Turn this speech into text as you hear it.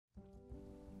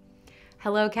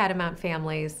Hello, Catamount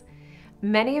families.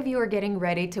 Many of you are getting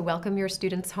ready to welcome your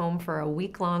students home for a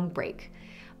week-long break.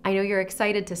 I know you're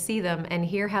excited to see them and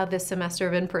hear how this semester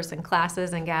of in-person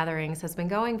classes and gatherings has been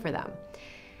going for them.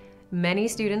 Many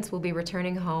students will be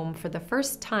returning home for the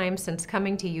first time since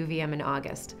coming to UVM in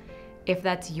August. If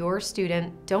that's your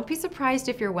student, don't be surprised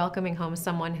if you're welcoming home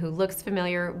someone who looks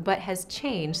familiar but has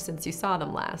changed since you saw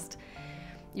them last.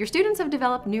 Your students have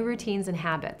developed new routines and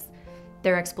habits.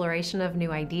 Their exploration of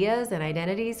new ideas and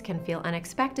identities can feel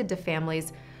unexpected to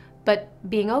families, but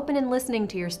being open and listening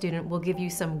to your student will give you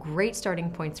some great starting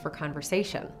points for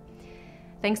conversation.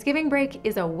 Thanksgiving break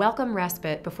is a welcome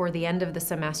respite before the end of the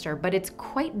semester, but it's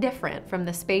quite different from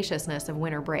the spaciousness of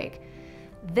winter break.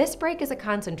 This break is a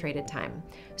concentrated time.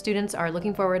 Students are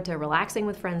looking forward to relaxing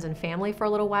with friends and family for a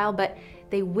little while, but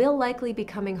they will likely be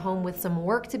coming home with some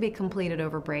work to be completed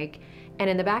over break, and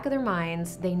in the back of their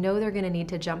minds, they know they're going to need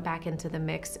to jump back into the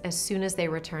mix as soon as they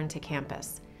return to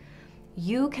campus.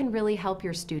 You can really help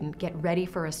your student get ready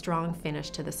for a strong finish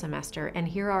to the semester, and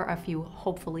here are a few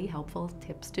hopefully helpful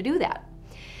tips to do that.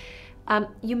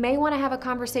 You may want to have a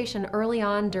conversation early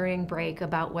on during break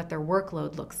about what their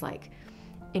workload looks like.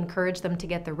 Encourage them to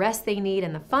get the rest they need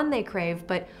and the fun they crave,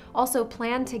 but also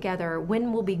plan together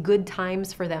when will be good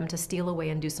times for them to steal away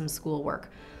and do some schoolwork.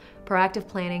 Proactive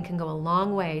planning can go a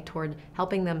long way toward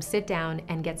helping them sit down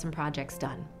and get some projects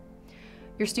done.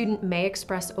 Your student may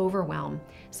express overwhelm.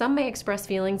 Some may express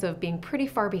feelings of being pretty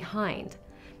far behind.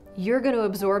 You're going to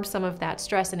absorb some of that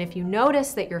stress, and if you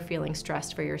notice that you're feeling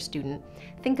stressed for your student,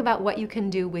 think about what you can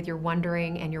do with your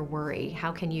wondering and your worry.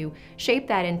 How can you shape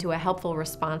that into a helpful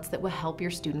response that will help your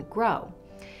student grow?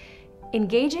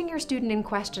 Engaging your student in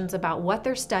questions about what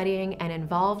they're studying and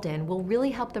involved in will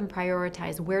really help them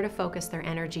prioritize where to focus their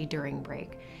energy during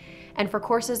break. And for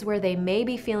courses where they may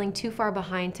be feeling too far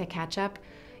behind to catch up,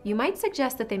 you might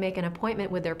suggest that they make an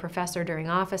appointment with their professor during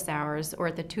office hours or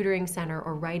at the tutoring center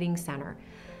or writing center,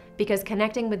 because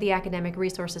connecting with the academic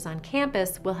resources on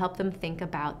campus will help them think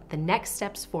about the next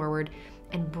steps forward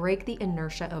and break the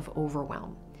inertia of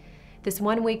overwhelm. This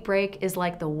 1 week break is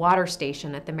like the water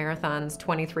station at the marathon's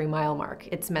 23-mile mark.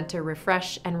 It's meant to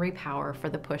refresh and repower for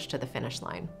the push to the finish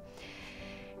line.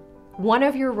 One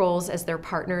of your roles as their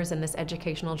partners in this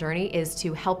educational journey is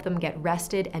to help them get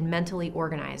rested and mentally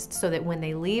organized so that when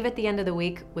they leave at the end of the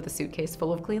week with a suitcase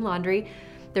full of clean laundry,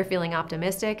 they're feeling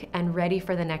optimistic and ready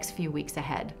for the next few weeks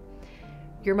ahead.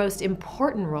 Your most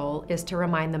important role is to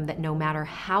remind them that no matter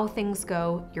how things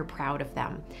go, you're proud of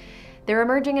them. They're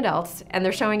emerging adults and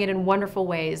they're showing it in wonderful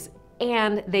ways,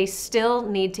 and they still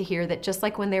need to hear that just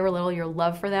like when they were little, your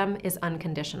love for them is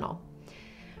unconditional.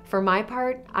 For my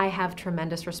part, I have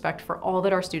tremendous respect for all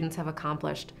that our students have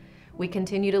accomplished. We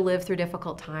continue to live through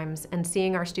difficult times, and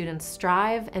seeing our students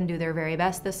strive and do their very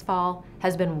best this fall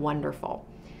has been wonderful.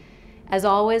 As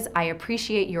always, I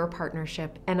appreciate your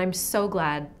partnership, and I'm so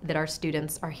glad that our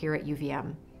students are here at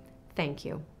UVM. Thank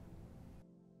you.